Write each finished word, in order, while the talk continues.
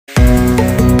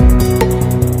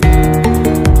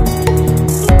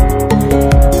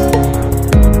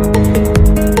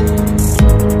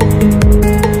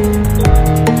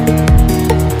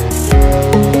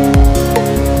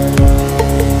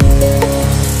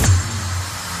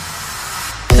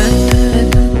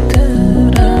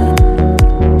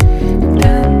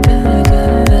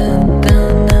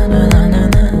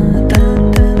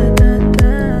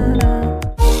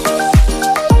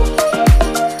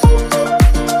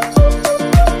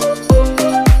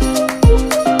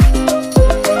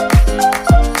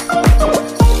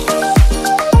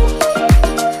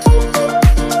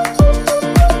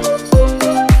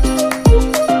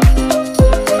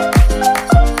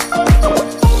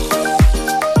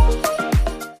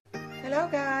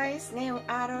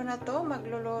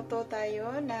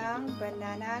ng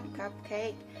banana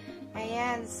cupcake.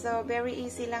 Ayan, so very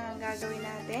easy lang ang gagawin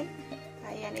natin.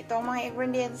 Ayan, itong mga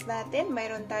ingredients natin,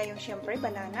 mayroon tayong syempre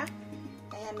banana.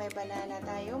 Ayan, may banana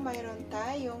tayo. Mayroon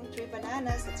tayong 3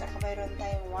 bananas at saka mayroon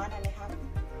tayong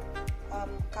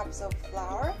 1.5 cups of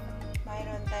flour.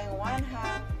 Mayroon tayong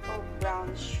 1/2 of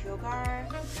brown sugar.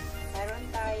 Mayroon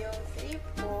tayong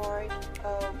 3/4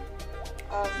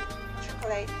 of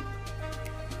chocolate.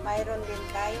 Mayroon din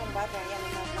tayong butter. Yan,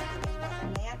 natin yung butter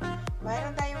na yan.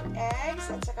 Mayroon tayong eggs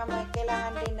at saka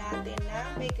kailangan din natin ng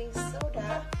baking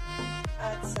soda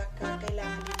at saka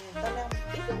kailangan din ito ng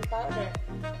baking powder.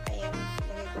 Ayan,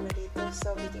 lagay ko na dito.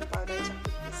 So, baking powder at saka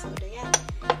baking soda yan.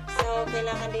 So,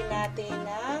 kailangan din natin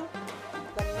ng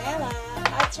vanilla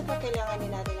at saka kailangan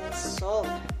din natin ng salt.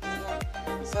 Ayan.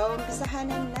 So, umpisahan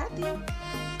natin.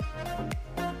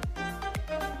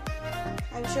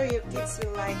 I'm sure your kids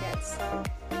will like it. So,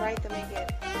 try to make it.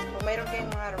 Kung mayroon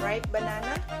kayong mga ripe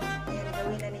banana, ayan,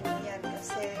 gawin na ninyo yan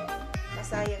kasi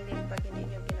masayang din pag hindi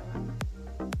nyo ginawa.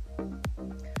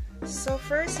 So,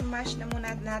 first, mash na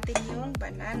muna natin yung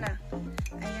banana.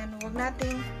 Ayan, huwag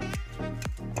nating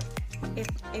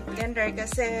i-blender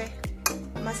kasi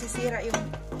masisira yung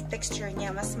texture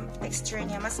niya. Mas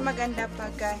maganda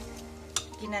pag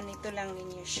ginanito lang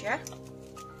ninyo siya.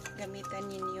 Gamitan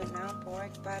ninyo ng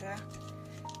fork para...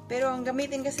 Pero ang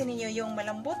gamitin kasi ninyo yung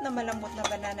malambot na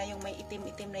banana, yung may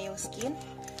itim-itim na yung skin.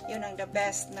 Yun ang the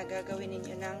best na gagawin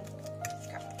ninyo ng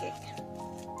cupcake.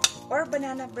 Or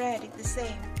banana bread, it's the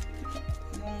same.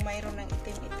 Yung mayroon ng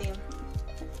itim-itim.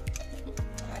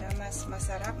 Para mas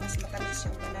masarap, mas matamis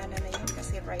yung banana na yun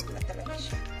kasi ripe na talaga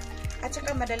siya. At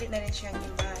saka madali na rin siyang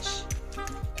i-mash.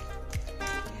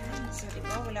 Ayan. So,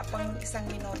 diba? Wala pang 1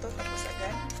 minuto tapos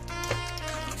agad.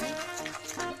 Ayan.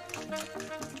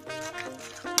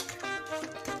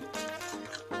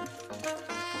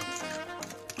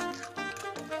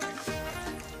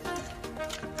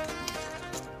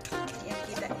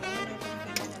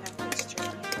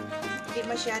 Hindi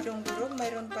masyadong durog,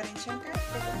 mayroon pa rin siyang kahit.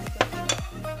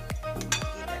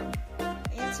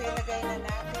 Ayan, so ilagay na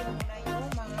natin muna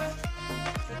yung mga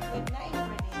liquid na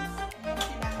ingredients. Ayan,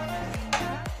 kailangan natin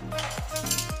na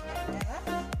vanilla.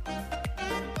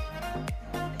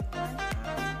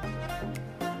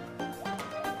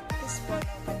 Teaspoon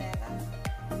ng vanilla.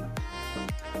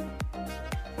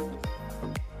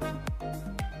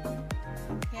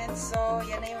 Ayan, so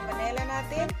yan na yung vanilla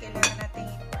natin. Kailangan natin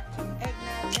i-crack yung egg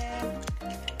natin.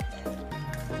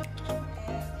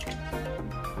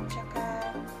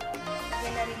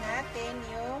 Natin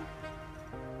yung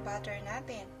butter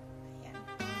natin. Ayan.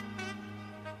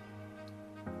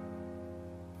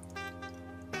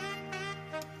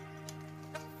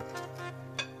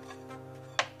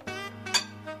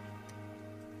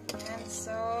 Ayan.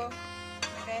 So,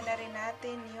 lagay na rin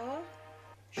natin yung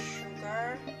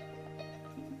sugar.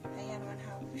 Ayan,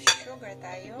 1/2 sugar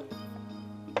tayo.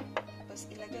 Tapos,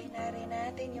 ilagay na rin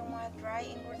natin yung mga dry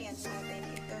ingredients natin.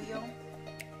 Ito yung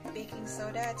baking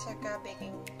soda at saka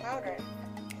baking powder.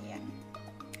 Ayan.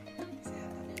 So,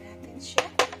 ano natin siya.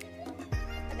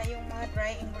 Ito na yung mga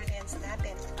dry ingredients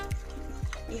natin.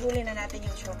 Ihuli na natin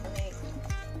yung chocolate.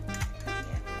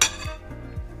 Ayan.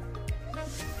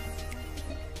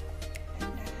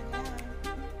 Dahan lang.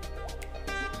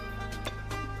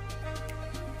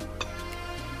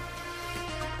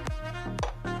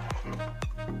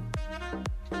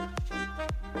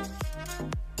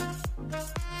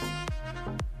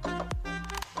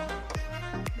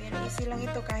 Easy lang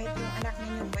ito kahit yung anak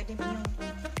ninyo pwede ninyong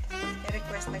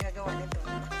i-request na gagawa nito.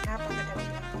 Napakadali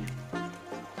lang.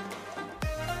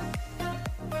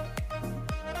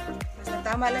 Basta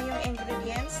tama lang yung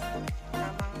ingredients,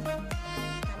 tamang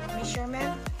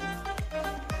measurement,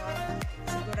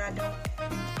 sigurado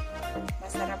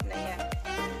masarap na yan.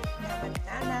 Na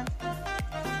banana,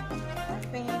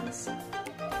 pecans,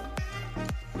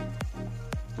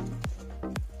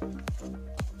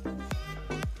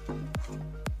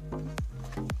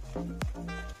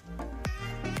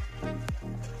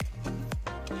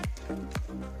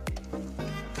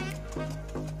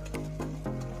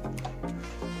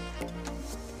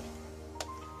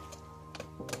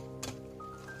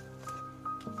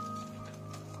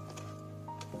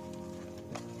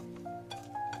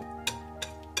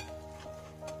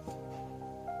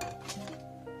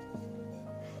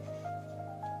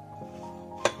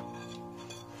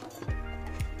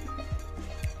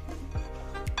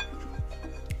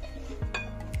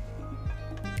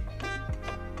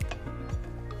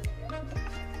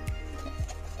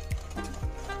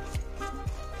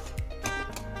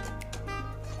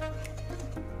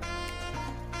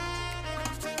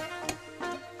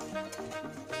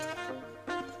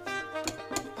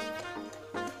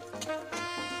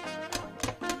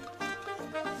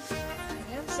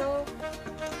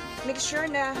 make sure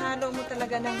na halo mo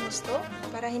talaga ng gusto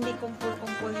para hindi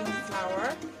kumpul-kumpul yung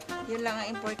flour. Yun lang ang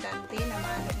importante, na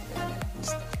mahalo mo talaga ng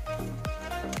gusto.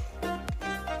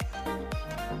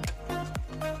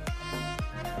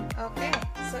 Okay,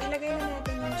 so ilagay na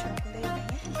natin yung chocolate. Ayan.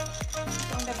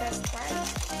 Ito ang the best part.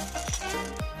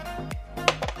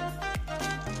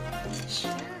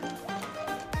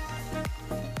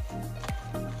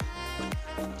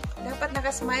 Dapat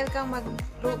nakasmile kang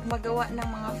magawa ng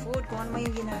mga food kung ano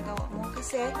yung ginagawa mo.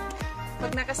 Kasi, pag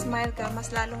nakasmile ka,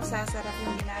 mas lalong sasarap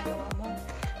yung ginagawa mo.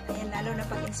 Ayan, lalo na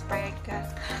pag inspired ka.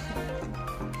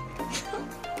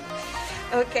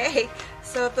 Okay.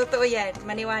 So, totoo yan.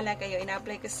 Maniwala kayo.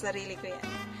 Ina-apply ko sa sarili ko yan.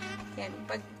 Yan.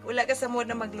 Pag wala ka sa mood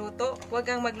na magluto, huwag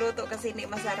kang magluto kasi hindi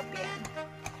masarap yan.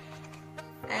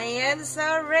 Ayan. So,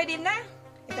 ready na.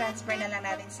 I-transfer na lang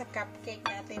natin sa cupcake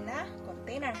natin na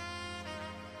container.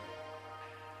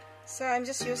 So, I'm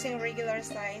just using regular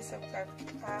size of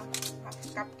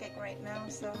cupcake right now.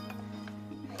 So,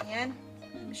 ayan.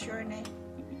 I'm sure na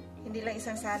hindi lang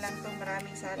isang salang to.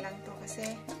 Maraming salang to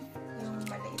kasi yung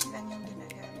maliit lang yung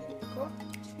ginagamit ko.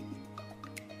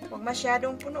 Huwag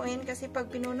masyadong punuin kasi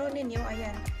pag pinuno ninyo,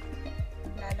 ayan,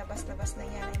 lalabas-labas na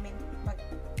yan. I mean,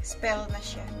 mag-spell na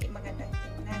siya. Hindi magandang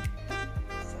tingnan.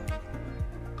 So,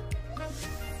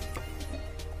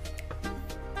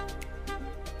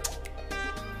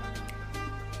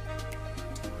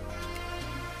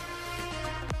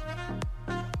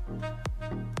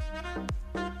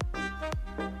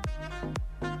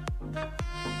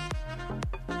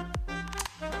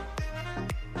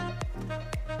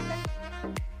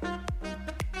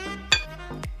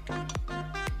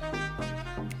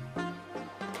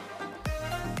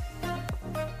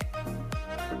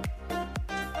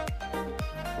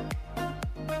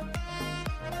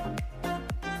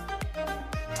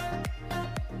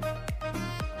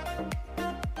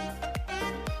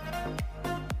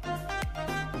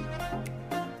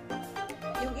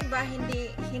 iba,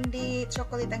 hindi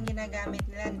chocolate ang ginagamit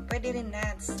nila. Pwede rin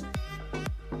nuts.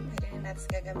 Pwede rin nuts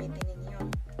gagamitin ninyo.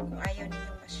 Kung ayaw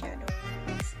ninyo masyadong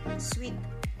sweet.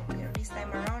 Pero this time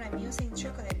around, I'm using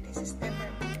chocolate. This is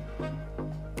different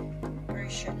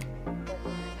version.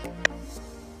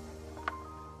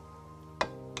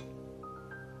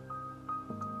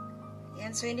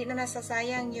 Yan. So, hindi na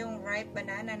nasasayang yung ripe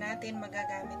banana natin.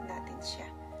 Magagamit natin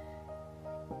siya.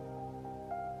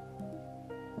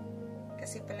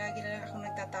 Kasi palagi na lang akong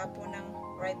nagtatapo ng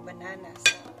ripe banana.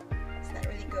 So, it's not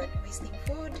really good. Wasting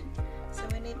food. So,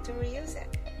 we need to reuse it.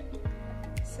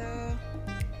 So,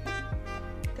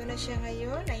 ito na siya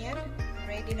ngayon. Ayan.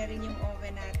 Ready na rin yung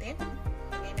oven natin.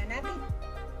 Lagay na natin.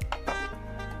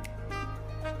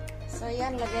 So,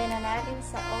 ayan. Lagay na natin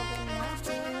sa oven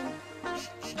natin.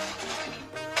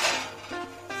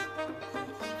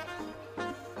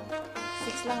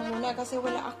 Lang muna kasi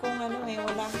wala akong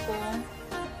wala akong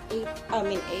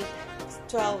 12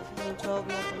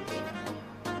 na container.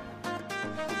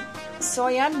 So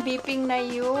yan, beeping na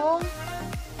yung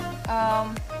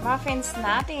muffins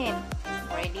natin.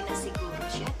 Ready na siguro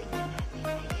siya. Tingnan natin.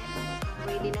 Ayan,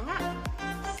 ready na nga.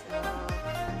 So,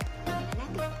 tingnan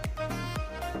natin.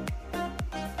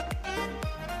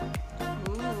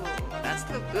 Ooh, that's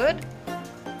too good.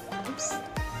 Oops.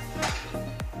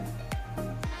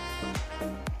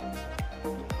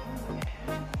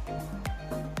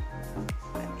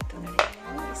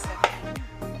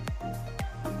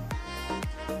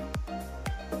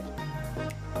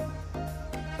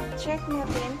 Check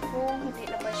natin kung hindi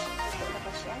na ba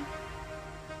siya.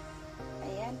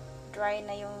 Ayan, dry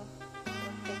na yung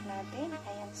cupcake natin.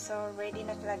 Ayan, so ready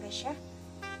na talaga siya.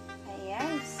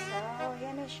 Ayan, so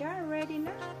yan na siya, ready na.